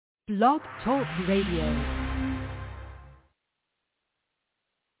Blog Talk Radio.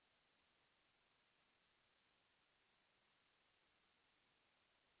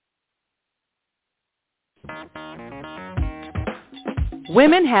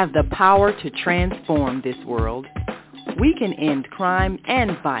 Women have the power to transform this world. We can end crime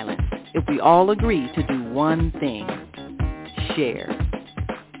and violence if we all agree to do one thing: share.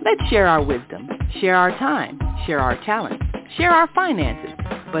 Let's share our wisdom, share our time, share our talent, share our finances,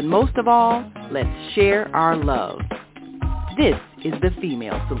 but most of all, let's share our love. This is the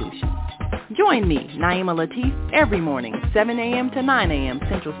Female Solution. Join me, Naima Latif, every morning, 7 a.m. to 9 a.m.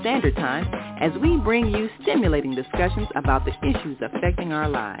 Central Standard Time, as we bring you stimulating discussions about the issues affecting our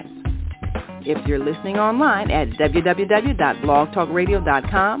lives. If you're listening online at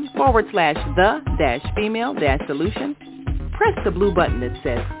www.blogtalkradio.com/the-female-solution, press the blue button that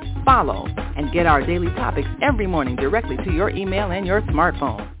says follow and get our daily topics every morning directly to your email and your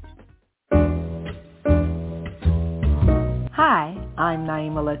smartphone. Hi, I'm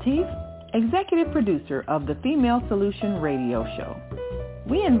Naima Latif, Executive Producer of the Female Solution Radio Show.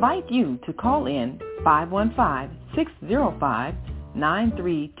 We invite you to call in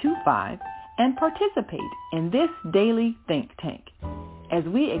 515-605-9325 and participate in this daily think tank as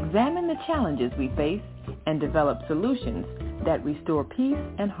we examine the challenges we face and develop solutions that restore peace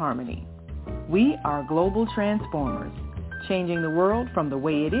and harmony. We are global transformers, changing the world from the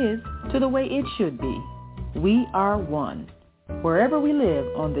way it is to the way it should be. We are one. Wherever we live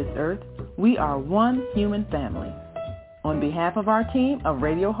on this earth, we are one human family. On behalf of our team of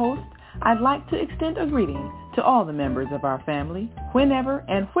radio hosts, I'd like to extend a greeting to all the members of our family, whenever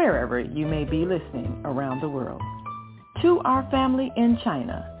and wherever you may be listening around the world. To our family in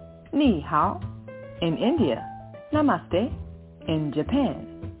China, Ni Hao. In India, Namaste. In Japan,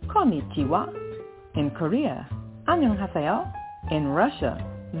 Konnichiwa. In Korea, Annyeonghaseyo. In Russia,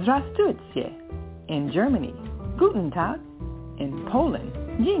 Здравствуйте. In Germany, Guten Tag. In Poland,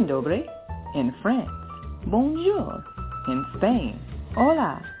 Dzień dobry. In France, Bonjour. In Spain,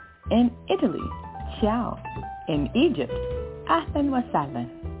 Hola. In Italy, Ciao. In Egypt, Ahlan wa sahlan.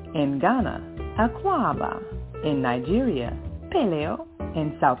 In Ghana, Akwaba. In Nigeria, Peleo.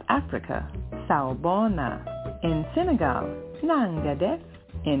 In South Africa, Sawubona. In Senegal, Nangadef.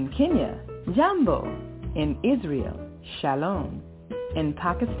 In Kenya, Jambo. In Israel, Shalom. In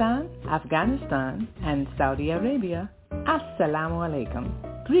Pakistan, Afghanistan, and Saudi Arabia, Assalamu alaikum.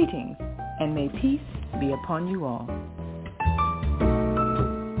 Greetings, and may peace be upon you all.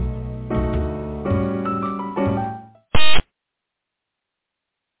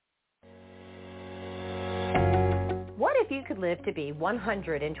 What if you could live to be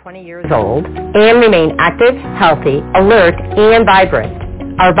 120 years old and remain active, healthy, alert, and vibrant?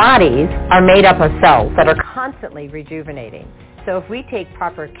 Our bodies are made up of cells that are constantly rejuvenating. So if we take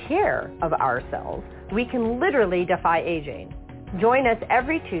proper care of our cells, we can literally defy aging. Join us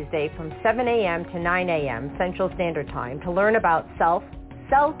every Tuesday from 7 a.m. to 9 a.m. Central Standard Time to learn about cell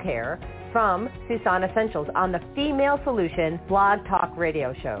care from Susan Essentials on the Female Solution Blog Talk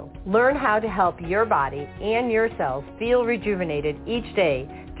Radio Show. Learn how to help your body and your cells feel rejuvenated each day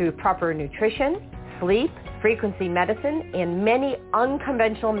through proper nutrition, sleep, frequency medicine, and many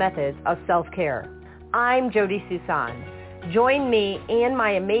unconventional methods of self-care. I'm Jody Susan. Join me and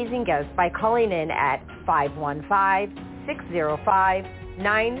my amazing guests by calling in at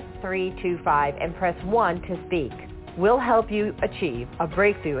 515-605-9325 and press 1 to speak. We'll help you achieve a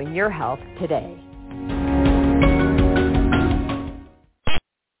breakthrough in your health today.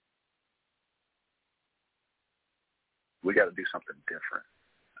 We got to do something different.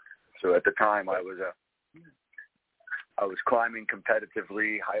 So at the time, I was climbing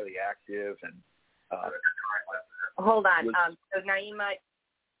competitively, highly active, and hold on. So Naima.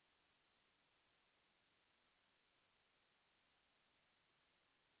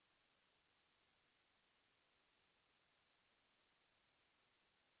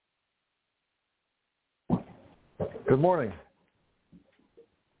 Good morning.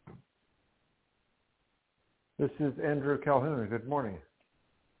 This is Andrew Calhoun. Good morning.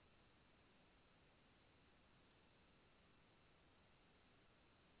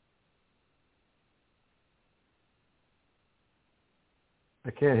 I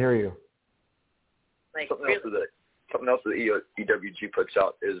can't hear you. Something else that EWG puts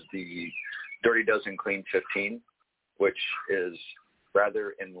out is the Dirty Dozen Clean 15, which is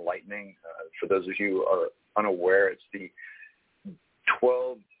rather enlightening. For those of you who are unaware, it's the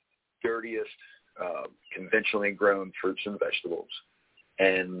 12 dirtiest conventionally grown fruits and vegetables,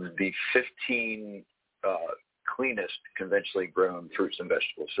 and the 15 cleanest conventionally grown fruits and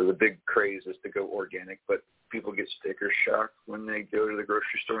vegetables. So the big craze is to go organic, but people get sticker shock when they go to the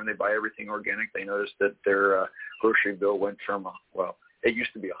grocery store and they buy everything organic. They notice that their grocery bill went from, it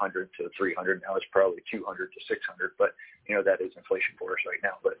used to be $100 to $300. Now it's probably $200 to $600. But, that is inflation for us right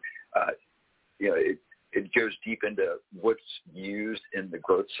now. But, it goes deep into what's used in the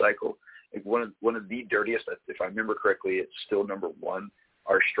growth cycle. Like one of the dirtiest, if I remember correctly, it's still number one,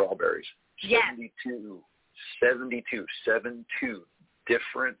 are strawberries. Yes. 72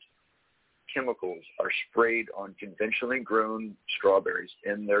 different chemicals are sprayed on conventionally grown strawberries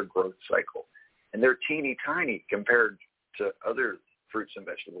in their growth cycle. And they're teeny tiny compared to other fruits and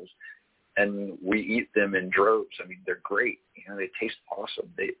vegetables. And we eat them in droves. I mean, they're great. They taste awesome.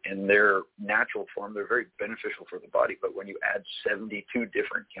 In their natural form, they're very beneficial for the body. But when you add 72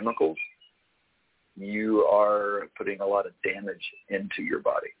 different chemicals, you are putting a lot of damage into your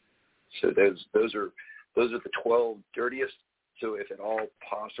body. So those are the 12 dirtiest. So if at all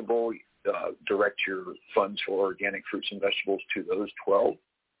possible, direct your funds for organic fruits and vegetables to those 12,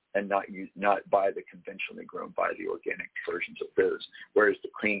 and not buy the conventionally grown, buy the organic versions of those. Whereas the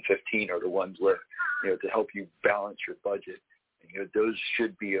clean 15 are the ones where, to help you balance your budget. Those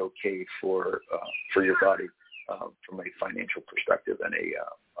should be okay for your body from a financial perspective and a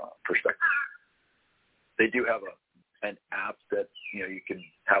perspective. They do have an app that you can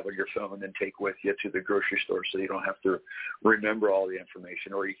have on your phone and take with you to the grocery store, so you don't have to remember all the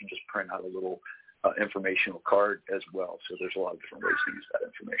information, or you can just print out a little informational card as well. So there's a lot of different ways to use that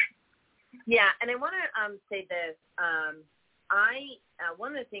information. Yeah, and I want to say this.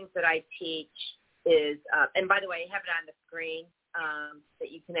 One of the things that I teach is, and by the way, I have it on the screen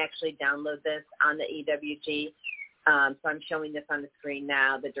that you can actually download this on the EWG. So I'm showing this on the screen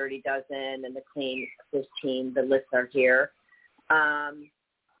now, the Dirty Dozen and the Clean 15. The lists are here.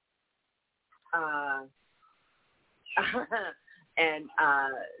 And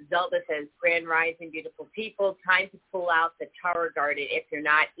Zelda says, Grand Rising, beautiful people, time to pull out the Tower Garden. If you're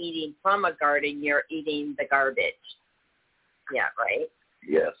not eating from a garden, you're eating the garbage. Yeah, right?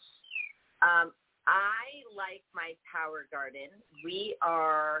 Yes. I like my Tower Garden. We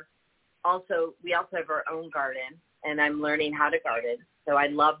also have our own garden, and I'm learning how to garden, so I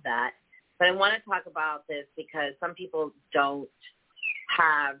love that. But I want to talk about this because some people don't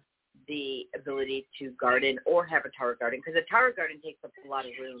have the ability to garden or have a tower garden, because a tower garden takes up a lot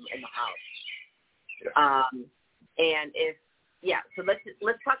of room in the house. Yeah. So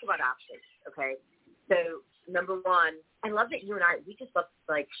let's talk about options, okay? So number one, I love that you and I, we just love,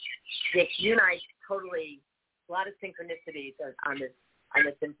 you and I totally, a lot of synchronicities on this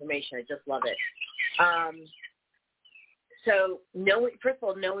information. I just love it. So first of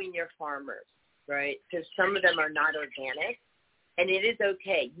all, knowing your farmers, right? Because some of them are not organic, and it is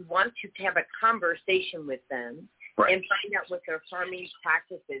okay. You want to have a conversation with them, right, and find out what their farming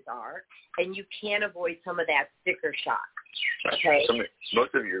practices are, and you can avoid some of that sticker shock. Okay.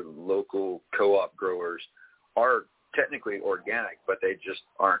 Most of your local co-op growers are technically organic, but they just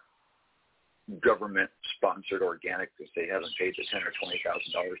aren't government-sponsored organic because they haven't paid the $10,000 or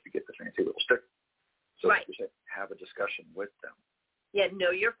 $20,000 to get the fancy little sticker. So right. You should have a discussion with them. Yeah,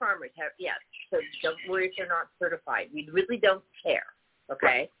 know your farmers. Yes. So don't worry if they're not certified. We really don't care, okay?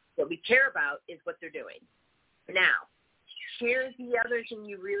 Right. What we care about is what they're doing. Now, here's the other thing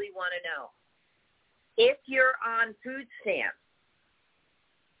you really want to know. If you're on food stamps,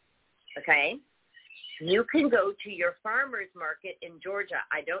 okay, you can go to your farmer's market in Georgia.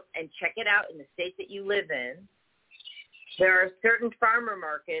 And check it out in the state that you live in. There are certain farmer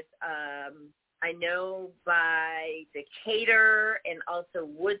markets, I know by Decatur and also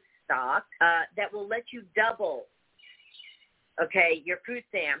Woodstock, that will let you double, okay, your food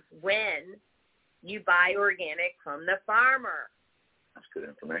stamps when you buy organic from the farmer. That's good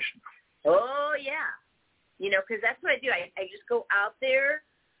information. Oh, yeah. Because that's what I do. I just go out there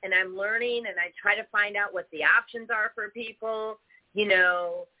and I'm learning and I try to find out what the options are for people,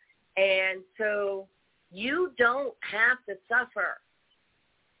 and so you don't have to suffer.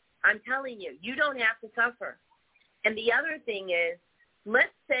 I'm telling you, you don't have to suffer. And the other thing is, let's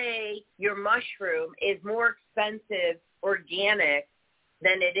say your mushroom is more expensive organic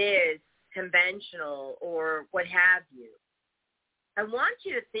than it is conventional or what have you. I want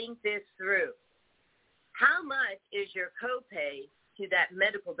you to think this through. How much is your copay to that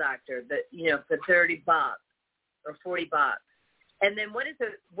medical doctor for $30 or $40? And then what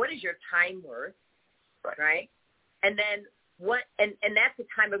is your time worth, right? And then and that's the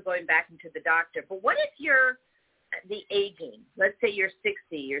time of going back into the doctor. But what if you're the aging? Let's say you're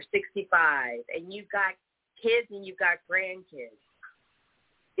 60, you're 65, and you've got kids and you've got grandkids.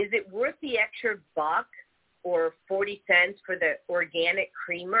 Is it worth the extra buck or 40 cents for the organic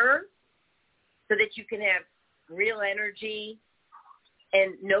creamer so that you can have real energy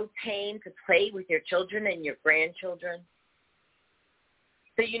and no pain to play with your children and your grandchildren.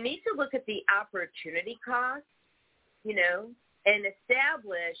 So you need to look at the opportunity cost, you know, and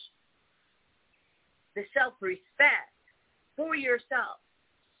establish the self-respect for yourself.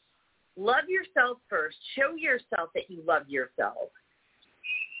 Love yourself first. Show yourself that you love yourself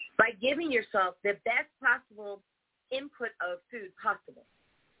by giving yourself the best possible input of food possible.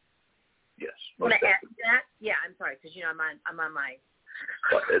 Yes. Want to add to that? Yeah, I'm sorry, because, you know, I'm on my...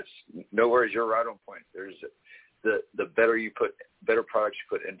 Well, it's no worries. You're right on point. There's the better products you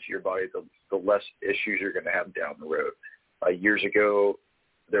put into your body, the less issues you're going to have down the road. Years ago,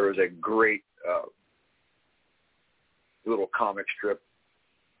 there was a great little comic strip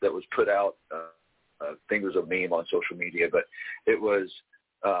that was put out. I think it was a meme on social media, but it was,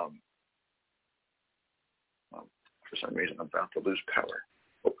 for some reason, I'm about to lose power.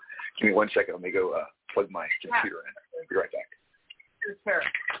 Oh, give me 1 second. Let me go plug my computer in. I'll be right back. Sure.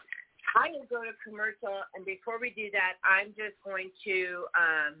 I will go to commercial, and before we do that, I'm just going to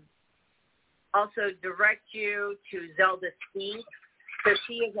also direct you to Zelda Speak. So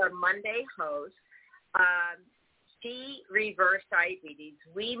she is our Monday host. She reversed diabetes.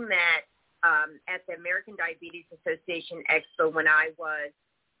 We met at the American Diabetes Association Expo when I was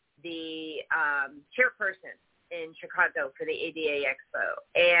the chairperson in Chicago for the ADA Expo.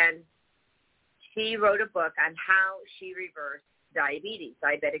 And she wrote a book on how she reversed diabetes,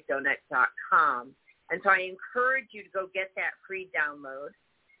 diabeticdonut.com. And so I encourage you to go get that free download,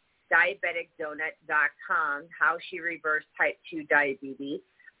 diabeticdonut.com, how she reversed type 2 diabetes.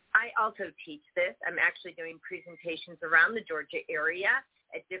 I also teach this. I'm actually doing presentations around the Georgia area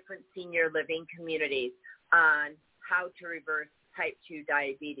at different senior living communities on how to reverse type 2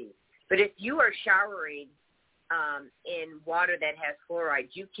 diabetes. But if you are showering in water that has fluoride,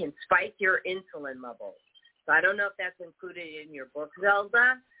 you can spike your insulin levels. So I don't know if that's included in your book,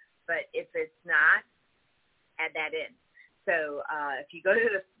 Zelda, but if it's not, add that in. So if you go to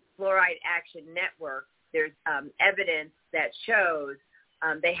the Fluoride Action Network, there's evidence that shows,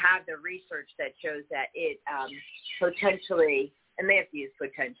 they have the research that shows that it potentially, and they have to use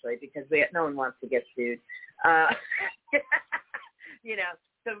potentially because no one wants to get sued. You know,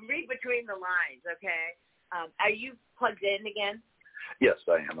 so read between the lines, okay? Are you plugged in again? Yes,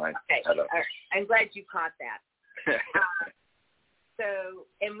 I am. Okay. All right. I'm glad you caught that. So,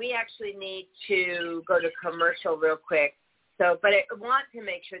 and we actually need to go to commercial real quick. So, but I want to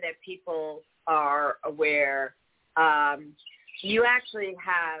make sure that people are aware. You actually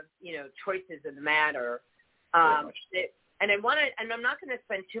have, you know, choices in the matter. And I want to, and I'm not going to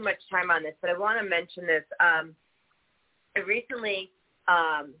spend too much time on this, but I want to mention this. I recently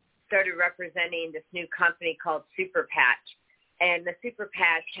started representing this new company called Super Patch. And the Super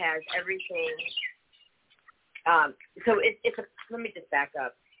Patch has everything. So it's a, let me just back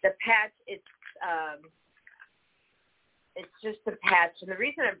up. The patch, it's just a patch. And the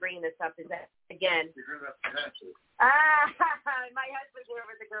reason I'm bringing this up is that, again, my husband's here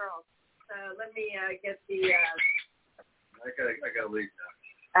with the girls. So let me get the. I got to leave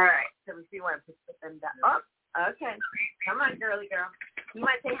now. All right. So if you want to put them down. Oh, okay. Come on, girly girl. You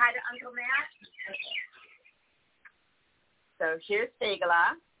want to say hi to Uncle Matt? Okay. So here's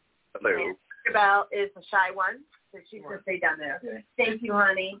Segala. Hello. Isabel is the shy one, so she's going to stay down there. Okay. Thank you,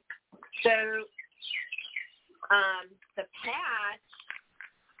 honey. So the patch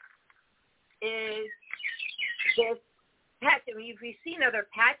is this patch. I mean, we've seen other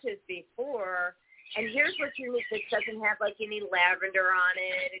patches before, and here's what you need. It doesn't have, like, any lavender on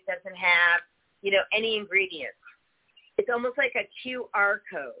it. It doesn't have, you know, any ingredients. It's almost like a QR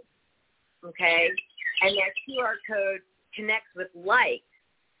code, okay? And that QR code connects with light,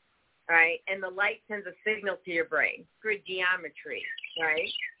 right? And the light sends a signal to your brain, sacred geometry,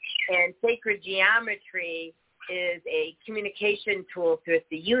 right? And sacred geometry is a communication tool with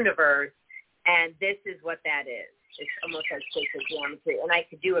the universe, and this is what that is. It's almost like sacred geometry. And I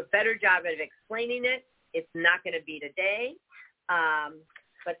could do a better job of explaining it. It's not going to be today.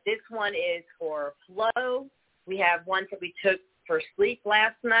 But this one is for flow. We have ones that we took for sleep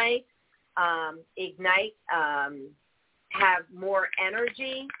last night. Ignite, have more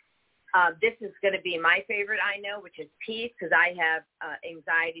energy. This is going to be my favorite, I know, which is peace, because I have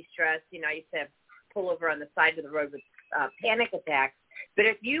anxiety, stress. You know, I used to have pull over on the side of the road with panic attacks. But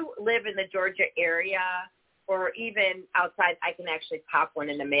if you live in the Georgia area or even outside, I can actually pop one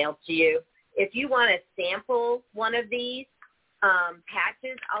in the mail to you. If you want to sample one of these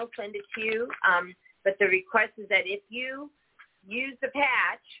patches, I'll send it to you. But the request is that if you use the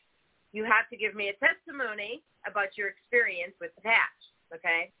patch you have to give me a testimony about your experience with the patch,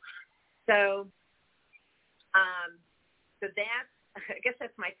 okay? So, so that's, I guess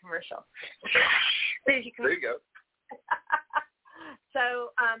that's my commercial. There you go.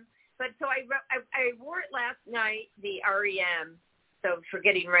 So, so I wore it last night, the REM, so for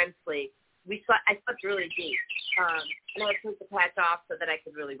getting REM sleep. I slept really deep, and I took the patch off so that I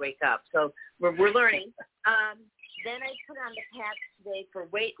could really wake up. So we're learning. Then I put on the patch today for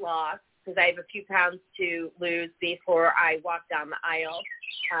weight loss because I have a few pounds to lose before I walk down the aisle.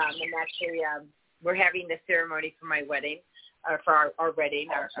 And actually, we're having the ceremony for my wedding, or for our wedding.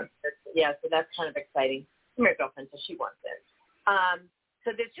 Yeah, so that's kind of exciting. My girlfriend says she wants it.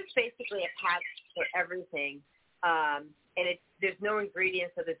 So there's just basically a patch for everything. And there's no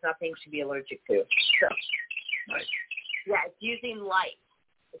ingredients, so there's nothing to be allergic to. So, nice. Yeah, it's using light.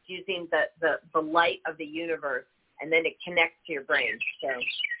 It's using the light of the universe, and then it connects to your brain. So,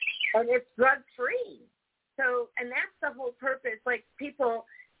 and it's drug-free. So, and that's the whole purpose. Like people,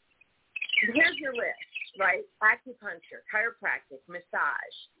 here's your list, right? Acupuncture, chiropractic,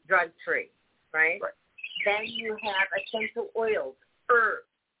 massage, drug-free, right? Then you have essential oils, herbs,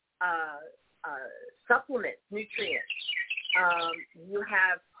 supplements, nutrients. You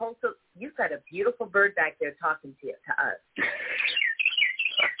have also, you've got a beautiful bird back there talking to us.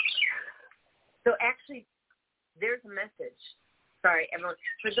 So actually, there's a message. Sorry, everyone.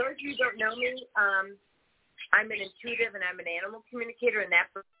 For those of you who don't know me, I'm an intuitive and I'm an animal communicator, and that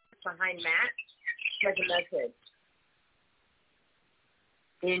person behind Matt has a message.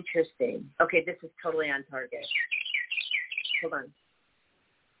 Interesting. Okay, this is totally on target. Hold on.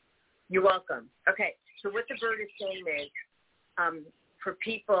 You're welcome. Okay, so what the bird is saying is, for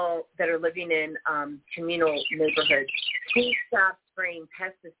people that are living in communal neighborhoods, please stop spraying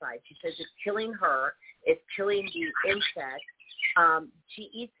pesticides. She says it's killing her. It's killing the insects. She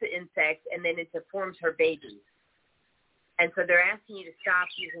eats the insects, and then it deforms her babies. And so they're asking you to stop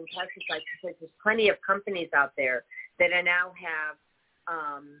using pesticides because there's plenty of companies out there that now have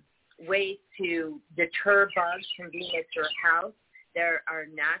ways to deter bugs from being at your house. There are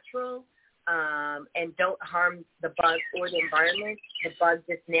natural and don't harm the bug or the environment. The bug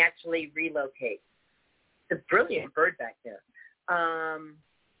just naturally relocates. It's a brilliant bird back there.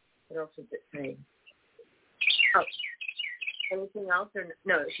 What else is it saying? Oh, anything else? Or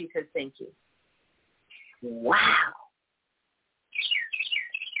no, she says thank you. Wow.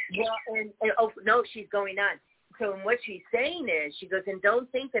 Well, and oh, no, she's going on. So what she's saying is, she goes, and don't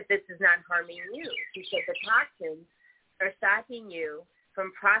think that this is not harming you. She said the toxins are stopping you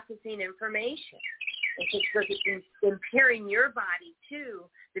from processing information. And she goes, it's impairing your body too,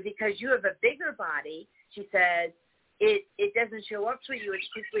 but because you have a bigger body, she says, it doesn't show up for you as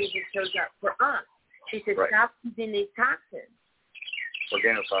quickly as it shows up for us. She said, stop using these toxins.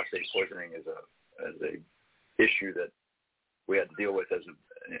 Organophosphate poisoning is a issue that we had to deal with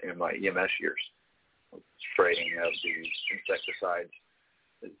in my EMS years. Spraying of the insecticides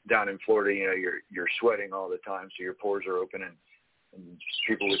down in Florida, you're sweating all the time, so your pores are open, and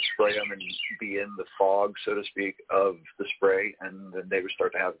people would spray them and be in the fog, so to speak, of the spray, and then they would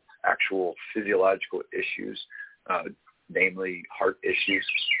start to have actual physiological issues, namely heart issues,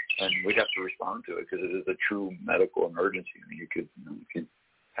 and we'd have to respond to it because it is a true medical emergency. I mean, you could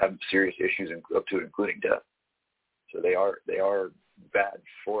have serious issues up to including death. So they are bad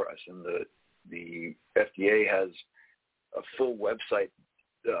for us, and the FDA has a full website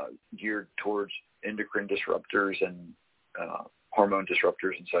geared towards endocrine disruptors and hormone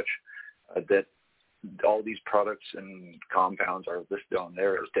disruptors and such, that all these products and compounds are listed on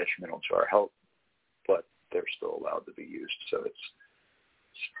there as detrimental to our health, but they're still allowed to be used. So it's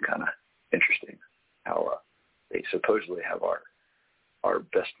kind of interesting how they supposedly have our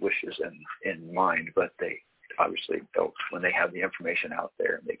best wishes in mind, but they obviously don't when they have the information out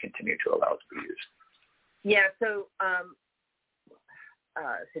there and they continue to allow it to be used. Yeah, so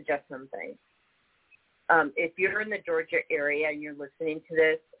suggest something. If you're in the Georgia area and you're listening to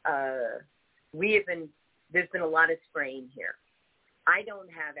this, there's been a lot of spraying here. I don't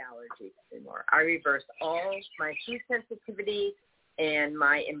have allergies anymore. I reversed all my food sensitivities and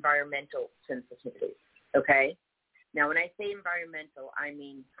my environmental sensitivities, okay? Now, when I say environmental, I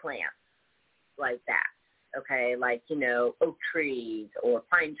mean plants like that, okay? Like, oak trees or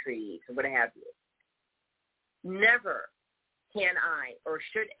pine trees or what have you. Never can I or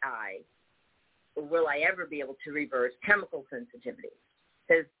should I or will I ever be able to reverse chemical sensitivity,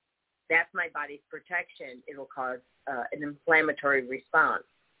 because that's my body's protection. It will cause an inflammatory response,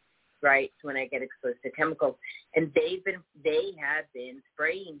 right, when I get exposed to chemicals. And they have been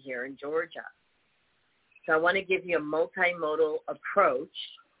spraying here in Georgia. So I want to give you a multimodal approach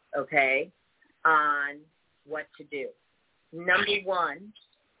okay, on what to do. Number one,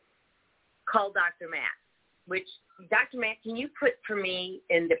 call Dr. Matt, which, Dr. Matt, can you put for me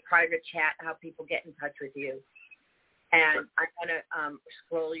in the private chat how people get in touch with you? And I'm going to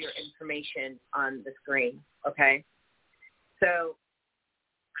scroll your information on the screen, okay? So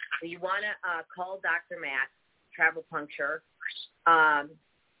you want to call Dr. Matt, Travel Puncture,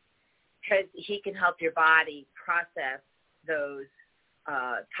 because he can help your body process those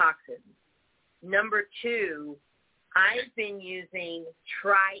toxins. Number two, I've been using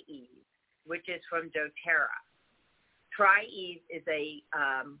Tri-Ease, which is from doTERRA. Tri-Ease is a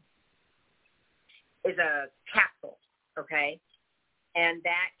capsule, okay? And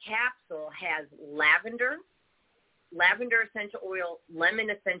that capsule has lavender essential oil, lemon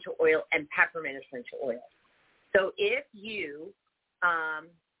essential oil, and peppermint essential oil. So if you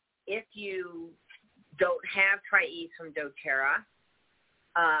don't have Tri-Ease from doTERRA,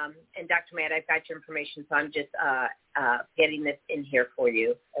 and Dr. Matt, I've got your information, so I'm just getting this in here for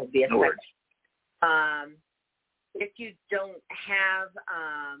you. It'll be a second. If you don't have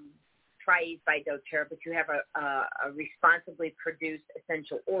Tri-Ease by doTERRA, but you have a responsibly produced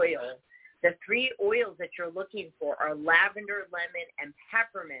essential oil, the three oils that you're looking for are lavender, lemon, and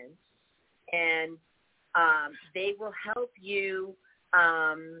peppermint, and they will help you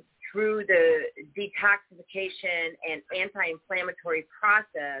through the detoxification and anti-inflammatory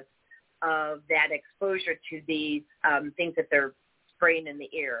process of that exposure to these things that they're spraying in the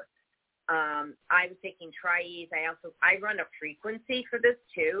air. I was taking Tri-Ease. I run a frequency for this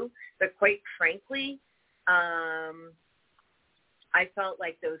too, but quite frankly, I felt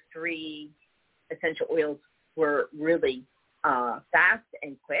like those three essential oils were really fast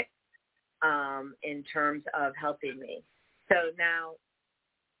and quick in terms of helping me. So now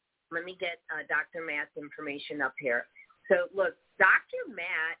let me get Dr. Matt's information up here. So look, Dr.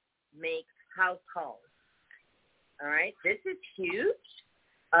 Matt makes house calls. All right, this is huge.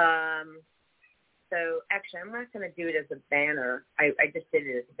 So actually, I'm not going to do it as a banner. I just did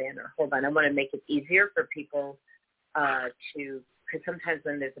it as a banner. Hold on. I want to make it easier for people because sometimes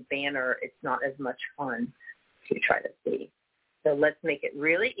when there's a banner, it's not as much fun to try to see. So let's make it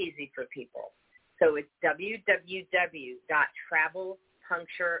really easy for people. So it's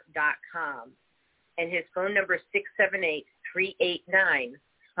www.travelpuncture.com, and his phone number is 678-389-5839.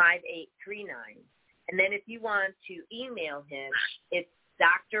 And then if you want to email him, it's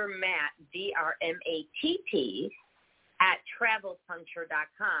Dr. Matt, DRMATT, at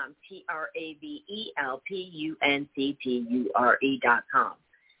travelpuncture.com, TRAVELPUNCTURE.com.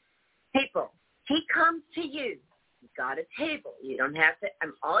 People, he comes to you. You've got a table. You don't have to,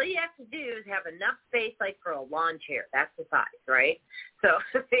 all you have to do is have enough space like for a lawn chair. That's the size, right? So,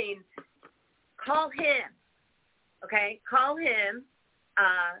 I mean, call him, okay? Call him,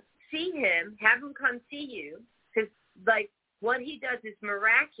 see him, have him come see you, because, like, what he does is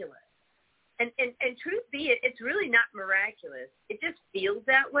miraculous. And truth be it, it's really not miraculous. It just feels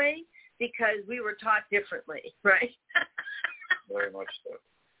that way because we were taught differently, right? Very much so.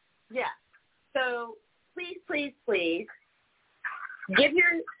 Yeah. So please, please, please give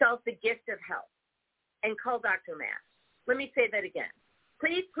yourself the gift of health and call Dr. Matt. Let me say that again.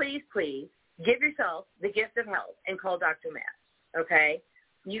 Please, please, please give yourself the gift of health and call Dr. Matt, okay?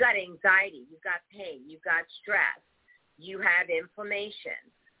 You got anxiety. You've got pain. You've got stress. You have inflammation.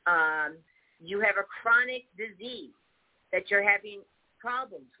 You have a chronic disease that you're having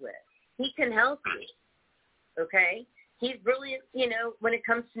problems with. He can help you, okay? He's brilliant, when it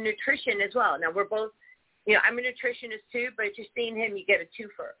comes to nutrition as well. Now, we're both, I'm a nutritionist too, but if you're seeing him, you get a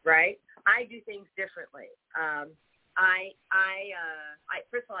twofer, right? I do things differently.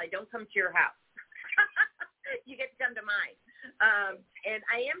 First of all, I don't come to your house. You get to come to mine. And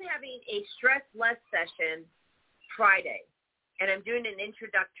I am having a stress less session Friday, and I'm doing an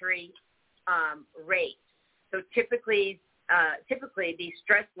introductory rate. So typically these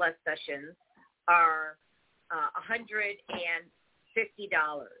stress less sessions are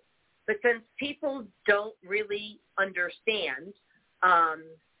 $150. But since people don't really understand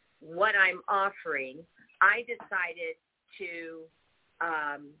what I'm offering, I decided to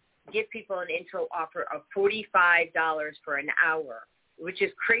give people an intro offer of $45 for an hour, which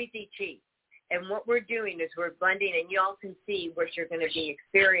is crazy cheap. And what we're doing is we're blending, and you all can see what you're going to be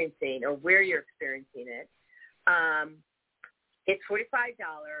experiencing or where you're experiencing it. It's $45,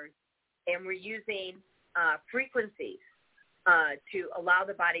 and we're using frequencies to allow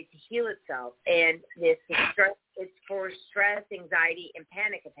the body to heal itself. And it's for stress, anxiety, and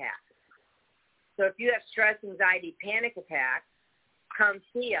panic attacks. So if you have stress, anxiety, panic attacks, come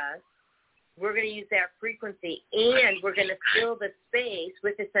see us. we're going to use that frequency, and we're going to fill the space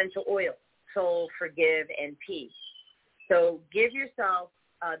with essential oil, soul, forgive, and peace. So give yourself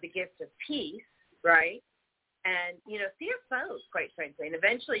the gift of peace, right? And, see us both, quite frankly. And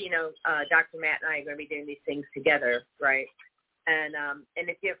eventually, Dr. Matt and I are going to be doing these things together, right? And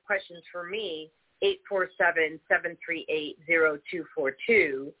if you have questions for me,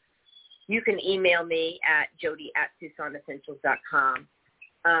 847-738-0242, you can email me at jody@TucsonEssentials.com.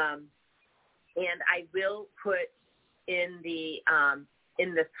 And I will put in the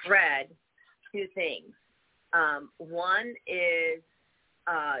thread two things. One is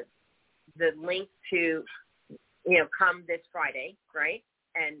the link to, come this Friday, right,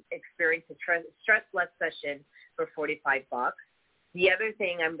 and experience a stress-less session for $45. The other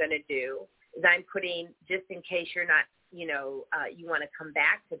thing I'm going to do is I'm putting, just in case you're not, you want to come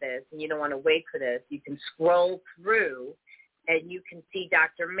back to this and you don't want to wait for this, you can scroll through and you can see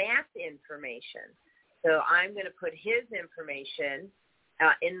Dr. Matt's information. So I'm going to put his information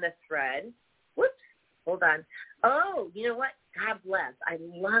in the thread. Whoops, hold on. Oh, you know what? God bless. I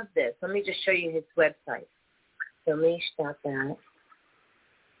love this. Let me just show you his website. So let me stop that.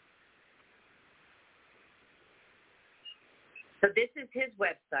 So this is his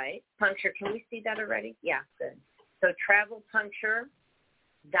website, Puncture. Can we see that already? Yeah, good. So travelpuncture.com.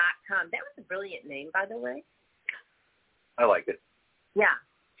 That was a brilliant name, by the way. I like it. Yeah.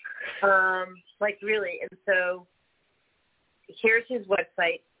 Really. And so here's his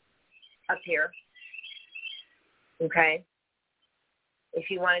website up here. Okay. If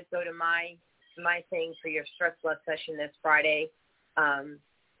you want to go to my thing for your stress less session this Friday,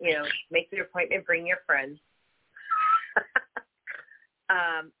 make your appointment, bring your friends.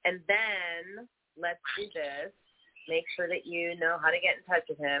 And then let's do this. Make sure that you know how to get in touch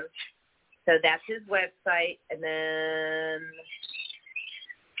with him. So that's his website. And then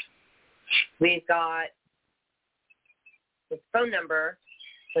we've got his phone number.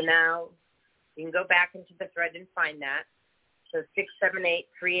 So now you can go back into the thread and find that. So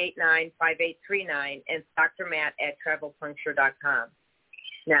 678-389-5839, and Dr. Matt at travelpuncture.com.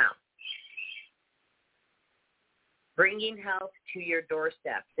 Now, bringing health to your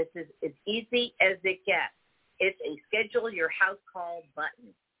doorstep. This is as easy as it gets. It's a schedule your house call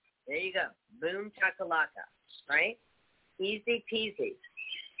button. There you go. Boom chakalaka, right? Easy peasy.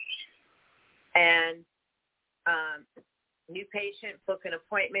 And new patient, book an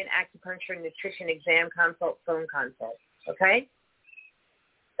appointment, acupuncture, nutrition, exam consult, phone consult. Okay?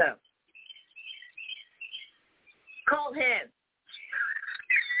 So, call him.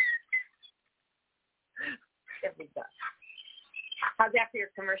 There we go. How's that for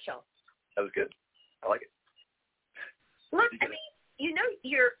your commercial? That was good. I like it. Look, I mean, you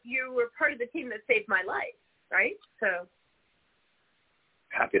were part of the team that saved my life, right? So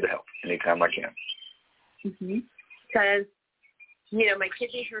happy to help anytime I can. Because, my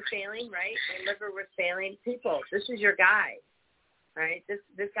kidneys were failing, right? My liver was failing. People, this is your guy, right?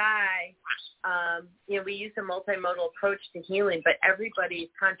 This guy, we use a multimodal approach to healing, but everybody's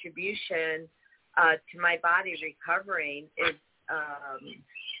contribution to my body recovering is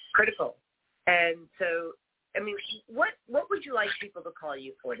critical. And so, I mean, what would you like people to call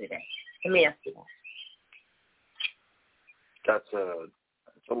you for today? Let me ask you that. That's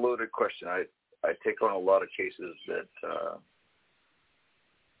a loaded question. I take on a lot of cases that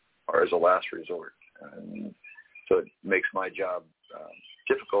are as a last resort. And so it makes my job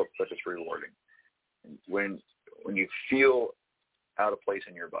difficult, but it's rewarding. When you feel out of place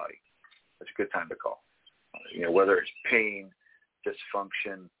in your body, it's a good time to call. Whether it's pain,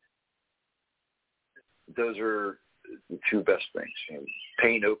 dysfunction, those are the two best things.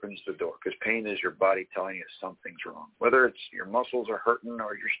 Pain opens the door because pain is your body telling you something's wrong. Whether it's your muscles are hurting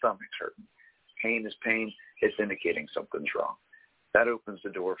or your stomach's hurting, pain is pain. It's indicating something's wrong. That opens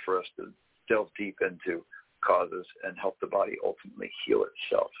the door for us to delve deep into causes and help the body ultimately heal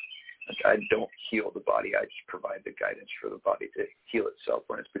itself. I don't heal the body. I just provide the guidance for the body to heal itself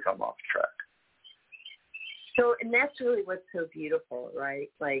when it's become off track. So, and that's really what's so beautiful,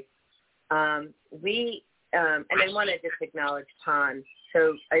 right? Like, and I want to just acknowledge Pon.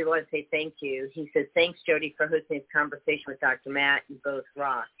 So I want to say thank you. He says, thanks, Jody, for hosting this conversation with Dr. Matt. You both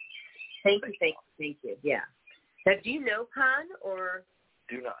rock. Thank you. Yeah. Now, do you know Pon or?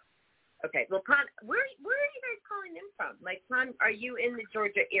 Do not. Okay. Well, Pon, where are you guys calling in from? Like, Pon, are you in the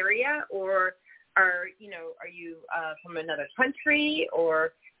Georgia area, or are you from another country,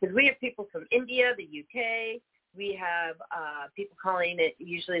 or because we have people from India, the UK. We have people calling it,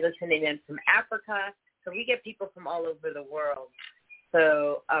 usually listening in from Africa. So we get people from all over the world.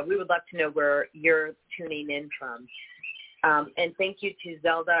 So we would love to know where you're tuning in from. And thank you to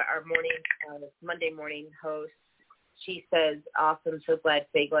Zelda, our Monday morning host. She says, awesome, so glad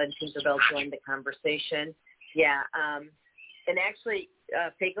Fagla and Tinkerbell joined the conversation. Yeah, and actually,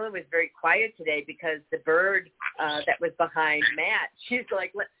 Fagla was very quiet today because the bird that was behind Matt, she's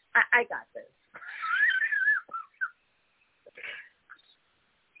like, I got this.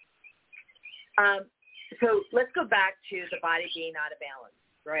 So let's go back to the body being out of balance,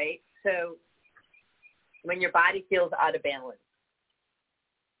 right? So when your body feels out of balance,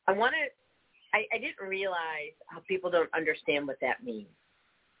 I didn't realize how people don't understand what that means.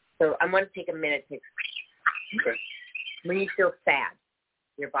 So I want to take a minute to explain. Okay. When you feel sad,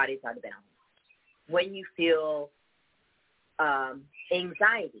 your body's out of balance. When you feel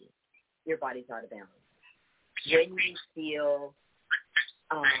anxiety, your body's out of balance. When you feel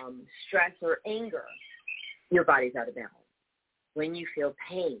stress or anger, your body's out of balance. When you feel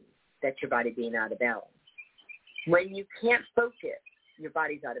pain, that's your body being out of balance. When you can't focus, your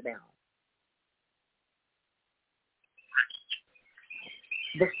body's out of balance.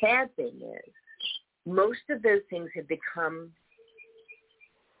 The sad thing is, most of those things have become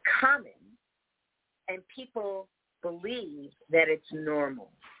common, and people believe that it's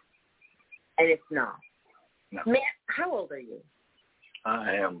normal, and it's not. No. Matt, how old are you?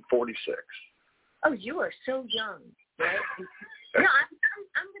 I am 46. Oh, you are so young, right? No,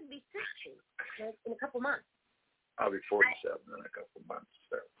 I'm going to be 60 in a couple months. I'll be 47 in a couple months.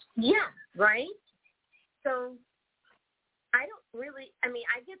 So. Yeah, right? So I don't really, I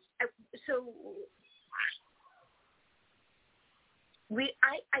guess, I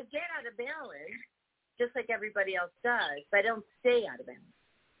get out of balance just like everybody else does, but I don't stay out of balance.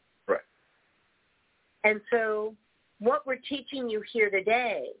 Right. And so what we're teaching you here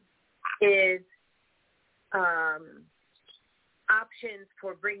today is options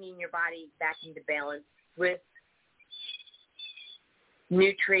for bringing your body back into balance with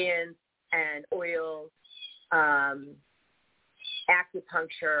nutrients and oils,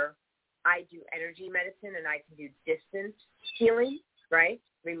 acupuncture. I do energy medicine, and I can do distance healing, right?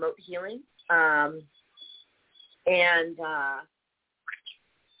 Remote healing. I'm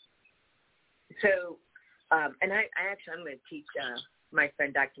going to teach my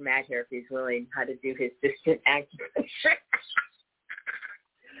friend Dr. Matt here, if he's willing, how to do his distant acupuncture.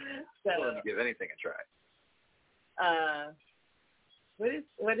 I'm willing to give anything a try.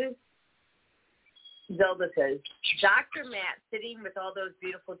 What is Zelda says? Dr. Matt sitting with all those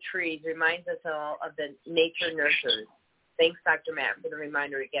beautiful trees reminds us all of the nature nurtures. Thanks, Dr. Matt, for the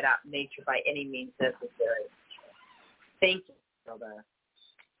reminder to get out in nature by any means necessary. Thank you, Zelda.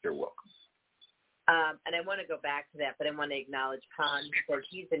 You're welcome. And I want to go back to that, but I want to acknowledge Pon, because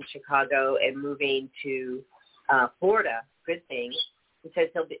he's in Chicago and moving to Florida. Good thing. He says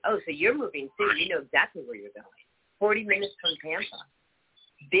he'll be, so you're moving too. You know exactly where you're going. 40 minutes from Tampa.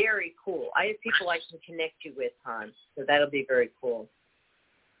 Very cool. I have people I can connect you with, Pon, so that'll be very cool.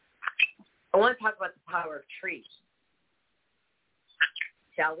 I want to talk about the power of trees.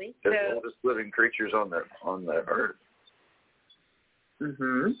 Shall we? They're the oldest living creatures on the earth.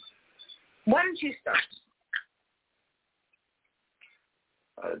 Mm-hmm. Why don't you start?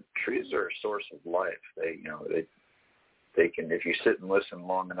 Trees are a source of life. They can, if you sit and listen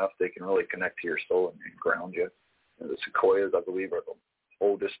long enough, they can really connect to your soul and ground you. And the sequoias, I believe, are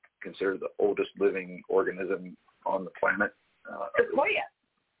considered the oldest living organism on the planet. Sequoia.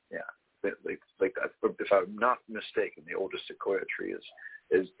 Yeah. If I'm not mistaken, the oldest sequoia tree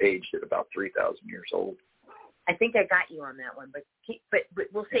is aged at about 3,000 years old. I think I got you on that one, but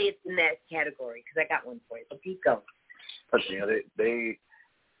we'll say it's in that category because I got one for you. So keep going. But,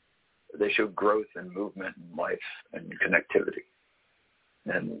 they show growth and movement and life and connectivity,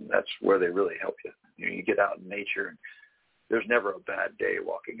 and that's where they really help you. You get out in nature, and there's never a bad day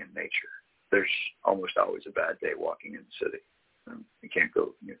walking in nature. There's almost always a bad day walking in the city. You can't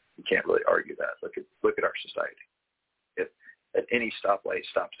really argue that. Look at our society. If at any stop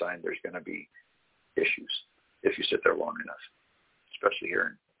sign, there's going to be issues if you sit there long enough, especially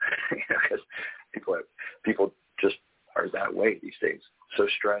here, because people just are that way these days. So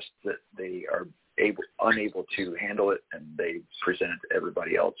stressed that they are unable to handle it, and they present it to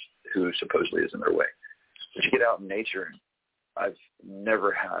everybody else who supposedly is in their way. But you get out in nature, and I've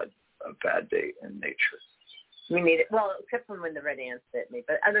never had a bad day in nature. We need it. Well, except for when the red ants bit me.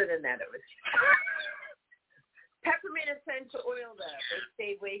 But other than that, it was peppermint essential oil, though. They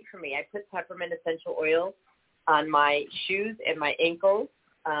stay away from me. I put peppermint essential oil on my shoes and my ankles,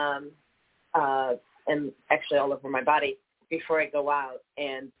 and actually all over my body before I go out.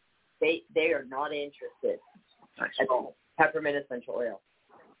 And they are not interested at all. Peppermint essential oil.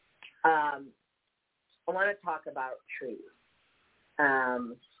 want to talk about trees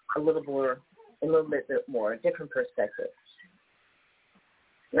a little bit more, different perspective.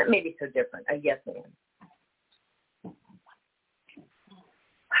 Not maybe so different. I guess I am.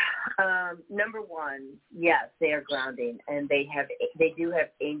 Number one, yes, they are grounding, and they do have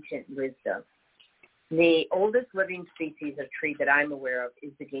ancient wisdom. The oldest living species of tree that I'm aware of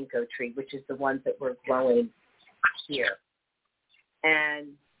is the ginkgo tree, which is the ones that we're growing here.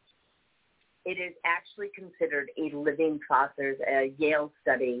 And it is actually considered a living fossil. There's a Yale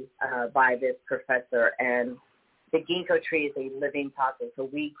study by this professor, and the ginkgo tree is a living fossil. So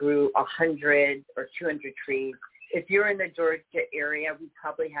we grew 100 or 200 trees. If you're in the Georgia area, we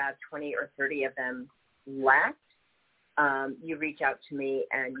probably have 20 or 30 of them left. You reach out to me,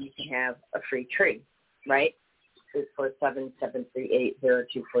 and you can have a free tree, right?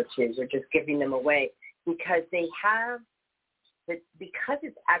 647-738-0242. We're just giving them away because they have, because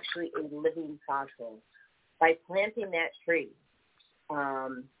it's actually a living fossil. By planting that tree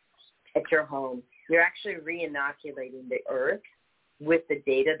at your home, you're actually re-inoculating the earth with the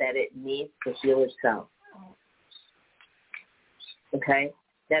data that it needs to heal itself. Okay?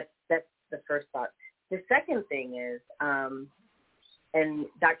 That's the first thought. The second thing is, and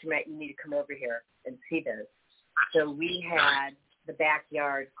Dr. Matt, you need to come over here and see this. So we had the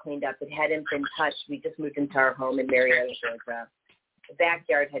backyard cleaned up. It hadn't been touched. We just moved into our home in Marietta, Georgia. The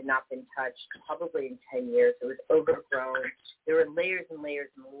backyard had not been touched probably in 10 years. It was overgrown. There were layers and layers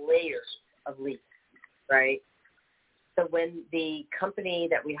and layers of leaves, right? So when the company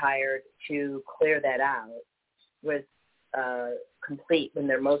that we hired to clear that out was complete, when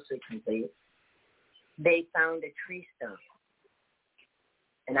they're mostly complete, they found a tree stump.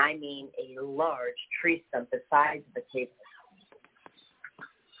 And I mean a large tree stump the size of a table.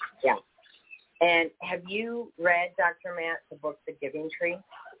 Yeah. And have you read, Dr. Matt, the book, The Giving Tree?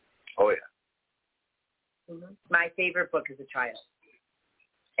 Oh, yeah. Mm-hmm. My favorite book as a child.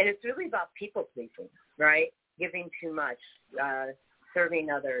 And it's really about people pleasing, right? Giving too much, serving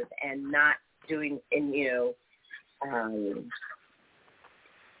others, and not doing,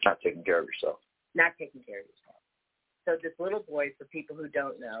 not taking care of yourself. Not taking care of yourself. So this little boy, for people who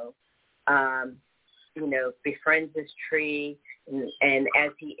don't know, befriends this tree, and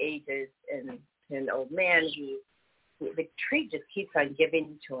as he ages and an old man, the tree just keeps on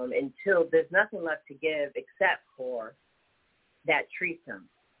giving to him until there's nothing left to give except for that tree stump,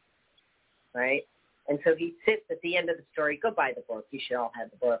 right? And so he sits at the end of the story. Go buy the book. You should all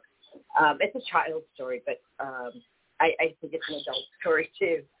have the book. It's a child's story, but I think it's an adult story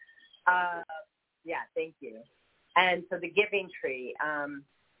too. Yeah, thank you. And so the giving tree,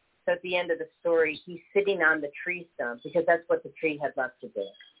 so at the end of the story, he's sitting on the tree stump because that's what the tree had left to do,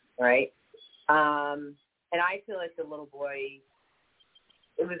 right? And I feel like the little boy,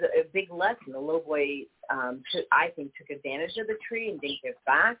 it was a big lesson. The little boy, I think, took advantage of the tree and didn't give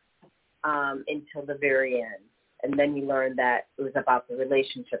back until the very end. And then he learned that it was about the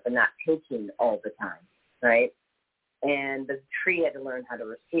relationship and not taking all the time, right? And the tree had to learn how to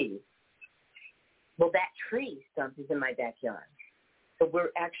receive. Well, that tree stump is in my backyard. So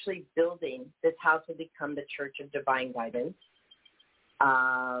we're actually building, this house will become the Church of Divine Guidance.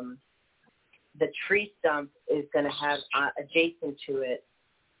 The tree stump is going to have adjacent to it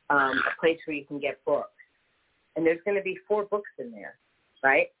a place where you can get books. And there's going to be 4 books in there,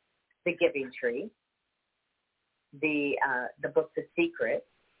 right? The Giving Tree, the book The Secret,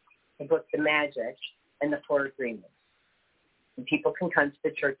 the book The Magic, and the 4 Agreements. And people can come to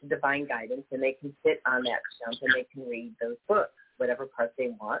the Church of Divine Guidance, and they can sit on that stump and they can read those books, whatever part they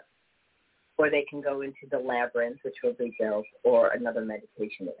want. Or they can go into the labyrinth, which will be built, or another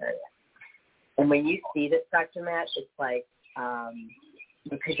meditation area. And when you see this, Dr. Matt, it's like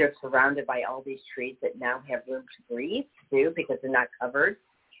because you're surrounded by all these trees that now have room to breathe, too, because they're not covered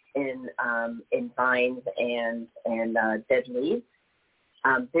in vines and dead leaves.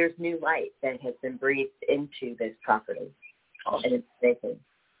 There's new light that has been breathed into this property. And it's amazing.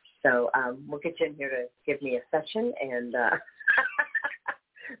 So we'll get you in here to give me a session, and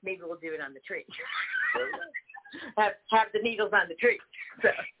maybe we'll do it on the tree. have the needles on the tree.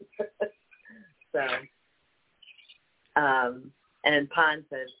 And Pon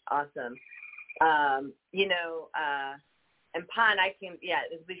says, awesome. And Pon,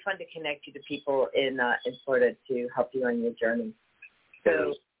 it'd be fun to connect you to people in Florida to help you on your journey.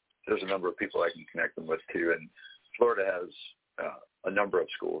 So there's a number of people I can connect them with too, and Florida has a number of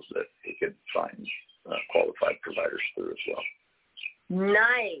schools that you can find qualified providers through as well.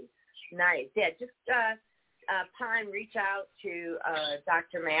 Nice. Yeah, just Pon, reach out to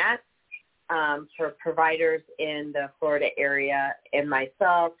Dr. Matt for providers in the Florida area, and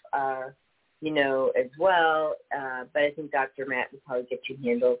myself. as well. But I think Dr. Matt will probably get you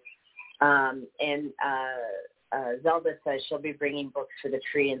handled. And Zelda says she'll be bringing books for the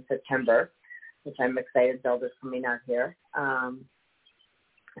tree in September, which I'm excited Zelda's coming out here.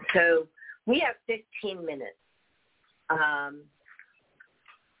 So we have 15 minutes.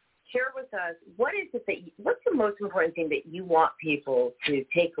 Share with us, what's the most important thing that you want people to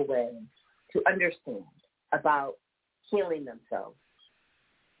take away, to understand about healing themselves?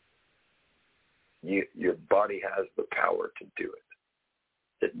 Your body has the power to do it.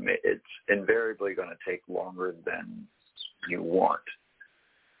 It's invariably going to take longer than you want.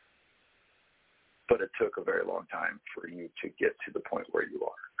 But it took a very long time for you to get to the point where you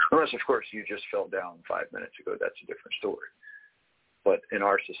are. Unless, of course, you just fell down 5 minutes ago. That's a different story. But in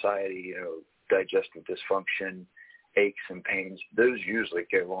our society, digestive dysfunction, aches and pains, those usually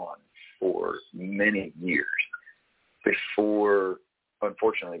go on for many years before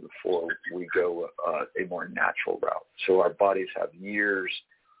we go a more natural route. So our bodies have years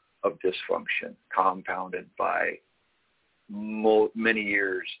of dysfunction compounded by many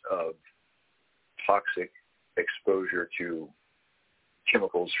years of toxic exposure to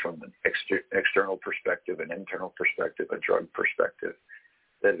chemicals from an external perspective, an internal perspective, a drug perspective,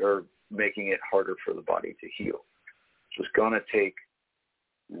 that are making it harder for the body to heal. So it's going to take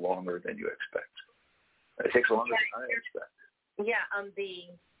longer than you expect. It takes longer than I expect. Yeah,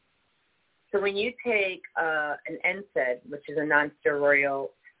 so when you take an NSAID, which is a non-steroidal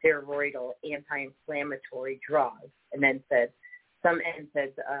anti-inflammatory drug, an NSAID, some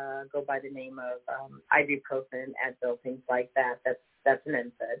NSAIDs go by the name of ibuprofen, Advil, things like that. That's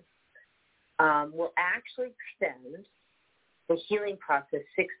an NSAID. Will actually extend the healing process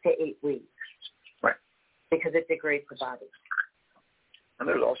 6 to 8 weeks. Right. Because it degrades the body. And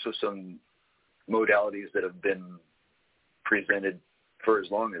there's also some modalities that have been presented for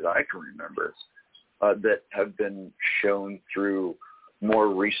as long as I can remember that have been shown through more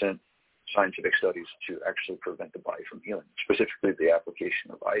recent scientific studies to actually prevent the body from healing, specifically the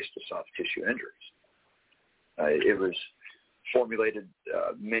application of ice to soft tissue injuries. It was formulated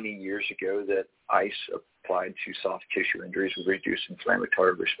many years ago that ice applied to soft tissue injuries would reduce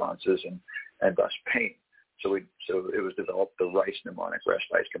inflammatory responses and thus pain. So it was developed. The Rice mnemonic, rest,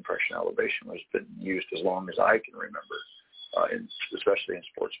 ice, compression, elevation, has been used as long as I can remember, especially in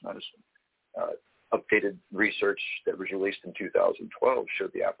sports medicine. Updated research that was released in 2012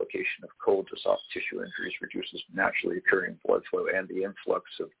 showed the application of cold to soft tissue injuries reduces naturally occurring blood flow and the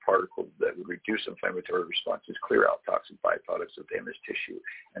influx of particles that would reduce inflammatory responses, clear out toxic byproducts of damaged tissue,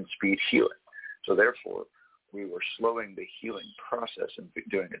 and speed healing. So therefore, we were slowing the healing process and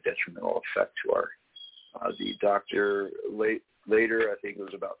doing a detrimental effect to our the doctor later, I think it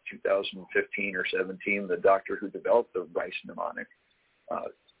was about 2015 or 17, the doctor who developed the Rice mnemonic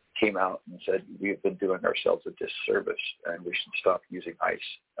came out and said, we have been doing ourselves a disservice and we should stop using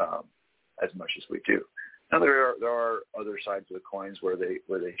ice as much as we do. Now there are other sides of the coins where they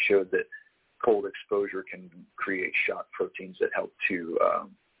showed that cold exposure can create shock proteins that help to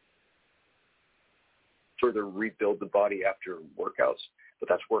further rebuild the body after workouts, but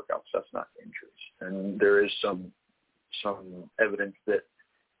that's workouts, that's not injuries. And there is some evidence that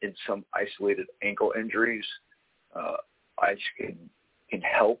in some isolated ankle injuries, ice can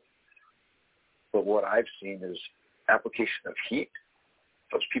help. But what I've seen is application of heat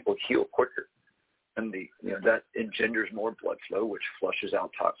helps people heal quicker. And that engenders more blood flow, which flushes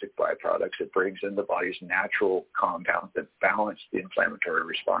out toxic byproducts. It brings in the body's natural compounds that balance the inflammatory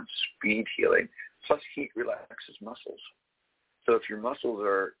response, speed healing. Plus heat relaxes muscles. So if your muscles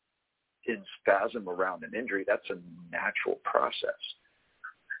are in spasm around an injury, that's a natural process.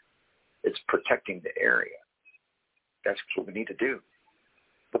 It's protecting the area. That's what we need to do.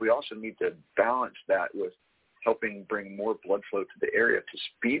 But we also need to balance that with helping bring more blood flow to the area to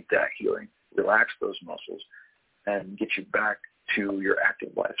speed that healing, relax those muscles, and get you back to your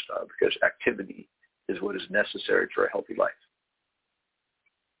active lifestyle, because activity is what is necessary for a healthy life.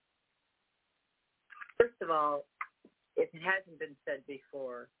 First of all, if it hasn't been said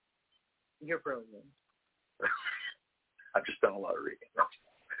before, you're brilliant. I've just done a lot of reading.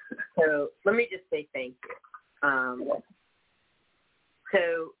 So let me just say thank you.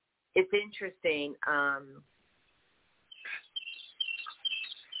 So it's interesting.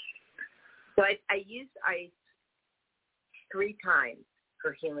 So I used ice 3 times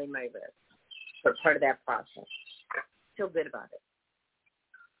for healing my wrist, for part of that process. Feel good about it.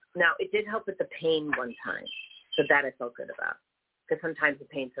 Now, it did help with the pain one time, so that I felt good about. Because sometimes the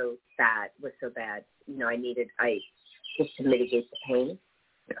pain was so bad, I needed ice just to mitigate the pain.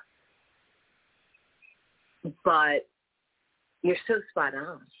 Yeah. But you're so spot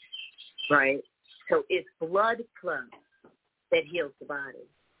on. right? So it's blood flow that heals the body.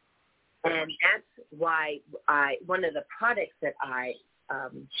 And that's why one of the products that I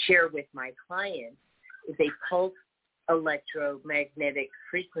share with my clients is a pulse electromagnetic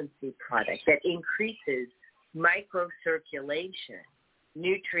frequency product that increases microcirculation,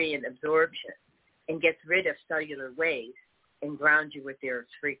 nutrient absorption, and gets rid of cellular waste and grounds you with the Earth's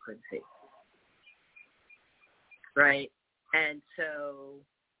frequency, right? And so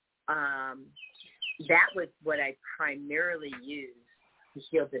that was what I primarily used to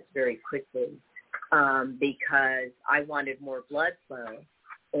heal this very quickly because I wanted more blood flow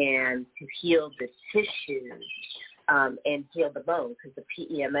and to heal the tissues and heal the bones because the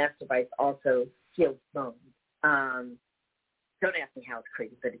PEMF device also heals bones. Don't ask me how it's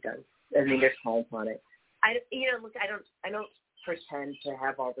crazy, but it does. I mean, there's science on it. I don't pretend to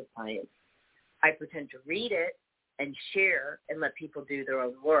have all the science. I pretend to read it and share and let people do their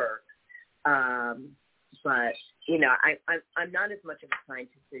own work. But I'm not as much of a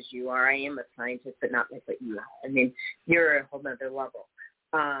scientist as you are. I am a scientist, but not like what you are. I mean, you're a whole other level.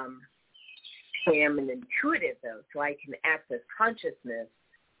 I am an intuitive, though, so I can access consciousness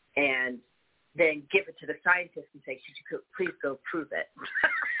and then give it to the scientist and say, could you please go prove it?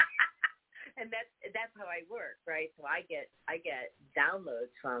 And that's how I work, right? So I get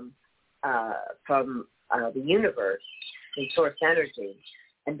downloads from the universe and source energy,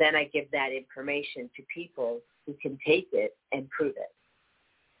 and then I give that information to people who can take it and prove it,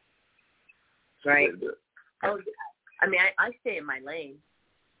 right? Oh, I mean, I stay in my lane.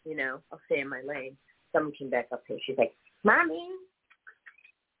 I'll stay in my lane. Someone came back up here. She's like, Mommy.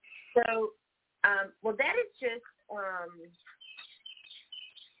 So, well, that is just,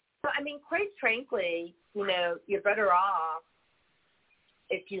 so, I mean, quite frankly, you're better off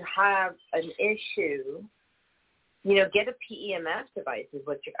if you have an issue, get a PEMF device is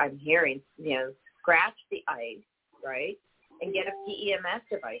what I'm hearing, scratch the ice, right, and get a PEMF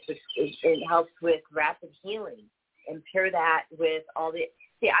device, which it helps with rapid healing, and pair that with all the,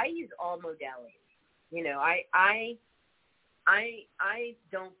 I use all modalities. I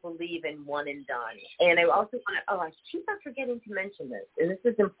don't believe in one and done. And I also I keep on forgetting to mention this, and this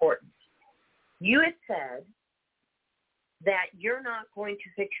is important. You had said that you're not going to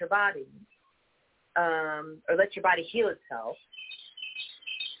fix your body or let your body heal itself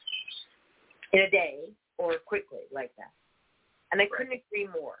in a day or quickly like that. And I couldn't agree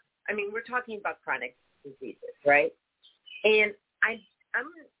more. I mean, we're talking about chronic diseases, right? And I'm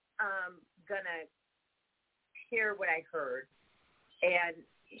going to share what I heard, and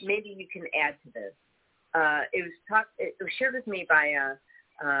maybe you can add to this. It was shared with me by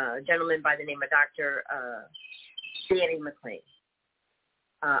a gentleman by the name of Dr. Danny McLean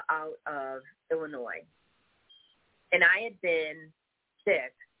out of Illinois. And I had been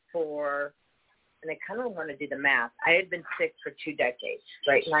sick for, and I kind of want to do the math, I had been sick for 2 decades,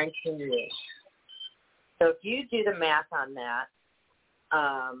 right, 19 years. So if you do the math on that,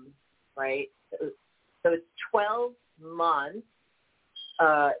 right, so it's 12 months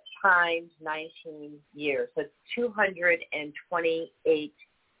times 19 years. So it's 228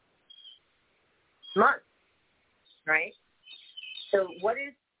 months, right? So what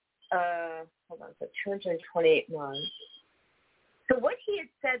is, so 228 months. So what he had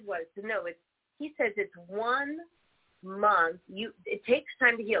said was, he says it's 1 month. It takes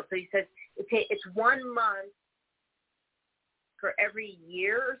time to heal. So he says it's 1 month for every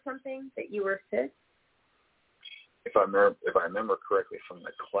year or something that you were sick. If I remember correctly from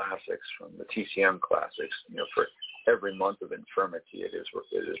the classics, from the TCM classics, for every month of infirmity, it is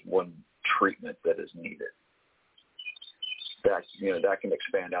one treatment that is needed. That can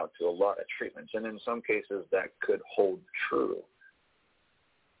expand out to a lot of treatments, and in some cases that could hold true.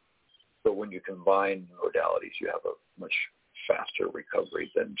 But when you combine modalities, you have a much faster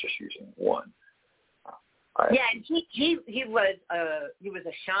recovery than just using one. And he was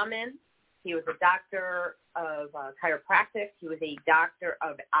a shaman. He was a doctor of chiropractic. He was a doctor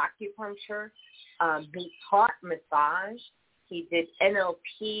of acupuncture. He taught massage. He did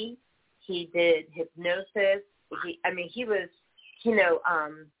NLP. He did hypnosis. He was, he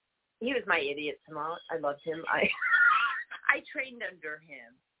was my idiot Samal. I loved him. I trained under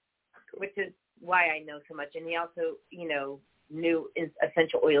him, which is why I know so much. And he also, knew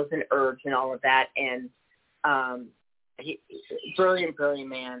essential oils and herbs and all of that. And brilliant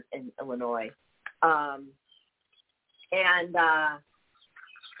man in Illinois. But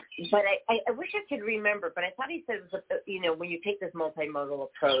I wish I could remember, but I thought he said, when you take this multimodal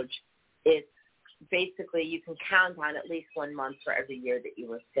approach, it's basically you can count on at least 1 month for every year that you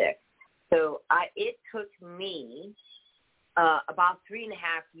were sick. So it took me about 3.5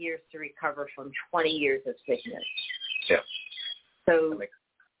 years to recover from 20 years of sickness. Yeah. So,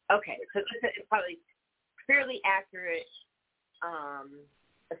 okay, so this is probably fairly accurate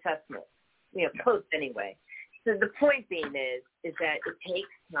assessment, close anyway. So the point being is that it takes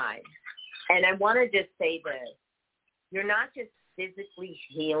time. And I want to just say this. You're not just physically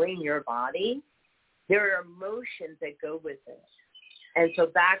healing your body. There are emotions that go with it. And so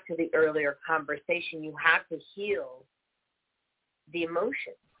back to the earlier conversation, you have to heal the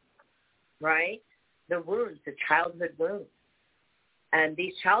emotions, right? The wounds, the childhood wounds. And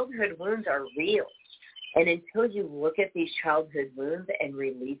these childhood wounds are real. And until you look at these childhood wounds and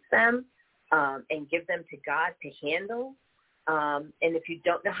release them and give them to God to handle, and if you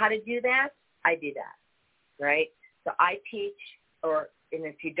don't know how to do that, I do that, right? So I teach, and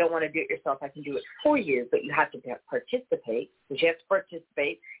if you don't want to do it yourself, I can do it for you, but you have to participate, because you have to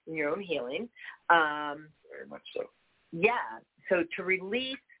participate in your own healing. Very much so. Yeah. So to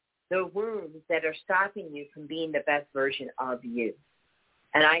release the wounds that are stopping you from being the best version of you.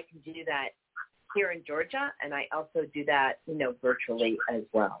 And I can do that here in Georgia, and I also do that, virtually as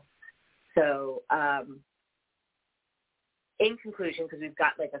well. So in conclusion, because we've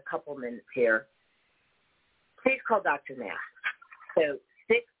got like a couple minutes here, please call Dr. Matt. So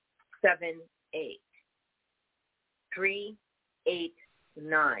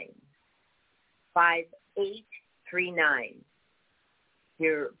 678-389-5839.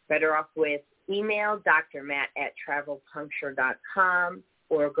 You're better off with email drmatt@travelpuncture.com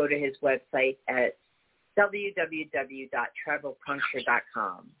or go to his website at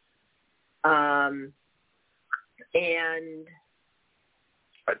www.travelpuncture.com. And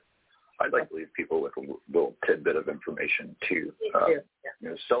I'd like to leave people with a little tidbit of information too.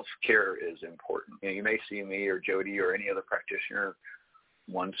 Self-care is important. You may see me or Jody or any other practitioner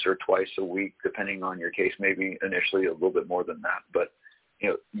once or twice a week, depending on your case, maybe initially a little bit more than that. But,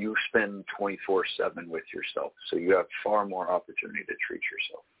 you spend 24/7 with yourself, so you have far more opportunity to treat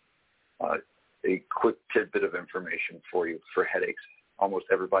yourself. A quick tidbit of information for you for headaches. Almost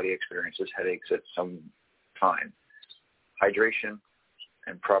everybody experiences headaches at some time. Hydration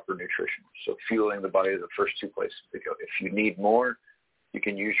and proper nutrition. So fueling the body are the first two places to go. If you need more, you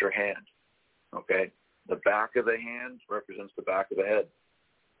can use your hand, okay? The back of the hand represents the back of the head.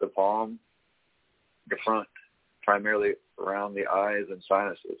 The palm, the front, primarily around the eyes and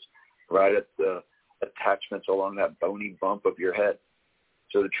sinuses, right at the attachments along that bony bump of your head.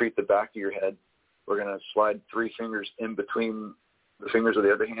 So to treat the back of your head, we're going to slide 3 fingers in between the fingers of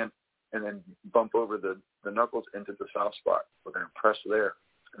the other hand and then bump over the knuckles into the soft spot. We're going to press there.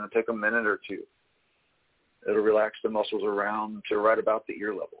 It's going to take a minute or two. It'll relax the muscles around to right about the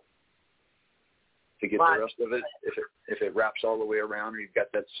ear level. To get the rest of it, if it wraps all the way around or you've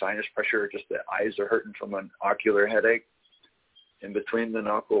got that sinus pressure or just the eyes are hurting from an ocular headache, in between the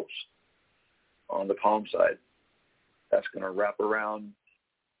knuckles on the palm side, that's going to wrap around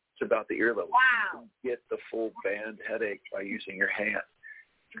to about the ear level. Wow. You can get the full band headache by using your hand.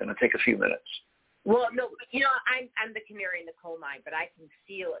 It's going to take a few minutes. Well, no, I'm the canary in the coal mine, but I can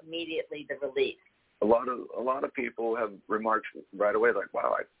feel immediately the relief. A lot of people have remarked right away, like,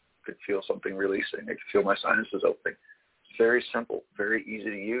 wow, I could feel something releasing. I could feel my sinuses opening. It's very simple, very easy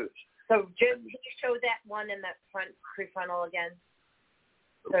to use. So just can you show that one in that front prefrontal again?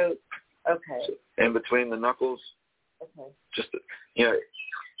 So, okay. So in between the knuckles, okay. Just,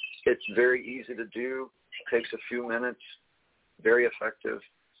 it's very easy to do. It takes a few minutes, very effective,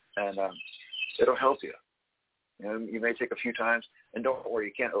 and it'll help you. You may take a few times, and don't worry,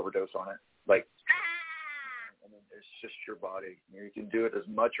 you can't overdose on it. I mean, it's just your body. You can do it as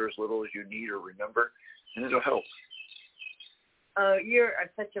much or as little as you need or remember, and it'll help. Oh, you're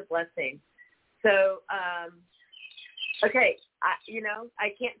such a blessing. So, okay, I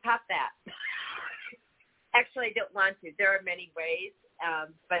can't top that. Actually, I don't want to. There are many ways,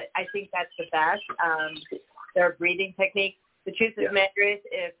 but I think that's the best. There are breathing techniques. The truth of the matter is,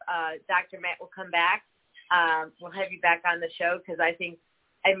 if Dr. Matt will come back, we'll have you back on the show because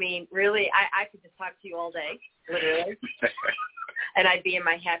really, I could just talk to you all day, literally, and I'd be in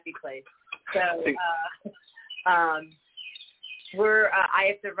my happy place. So I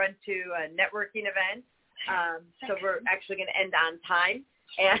have to run to a networking event, so we're actually going to end on time.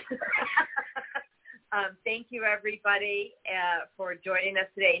 And thank you, everybody, for joining us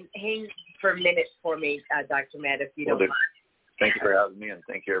today. Hang for minutes for me, Dr. Matt, if you don't mind. Thank you for having me, and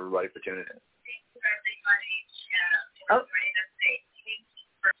thank you, everybody, for tuning in. Thank you, everybody,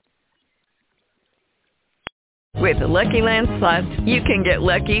 With the Lucky Land Slots, you can get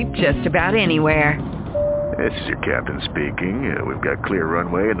lucky just about anywhere. This is your captain speaking. We've got clear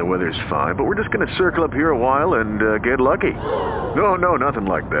runway and the weather's fine, but we're just going to circle up here a while and get lucky. No, nothing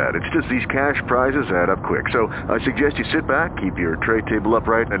like that. It's just these cash prizes add up quick. So I suggest you sit back, keep your tray table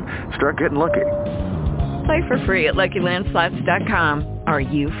upright, and start getting lucky. Play for free at LuckyLandSlots.com. Are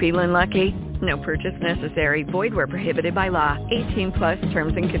you feeling lucky? No purchase necessary. Void where prohibited by law. 18+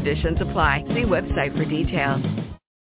 terms and conditions apply. See website for details.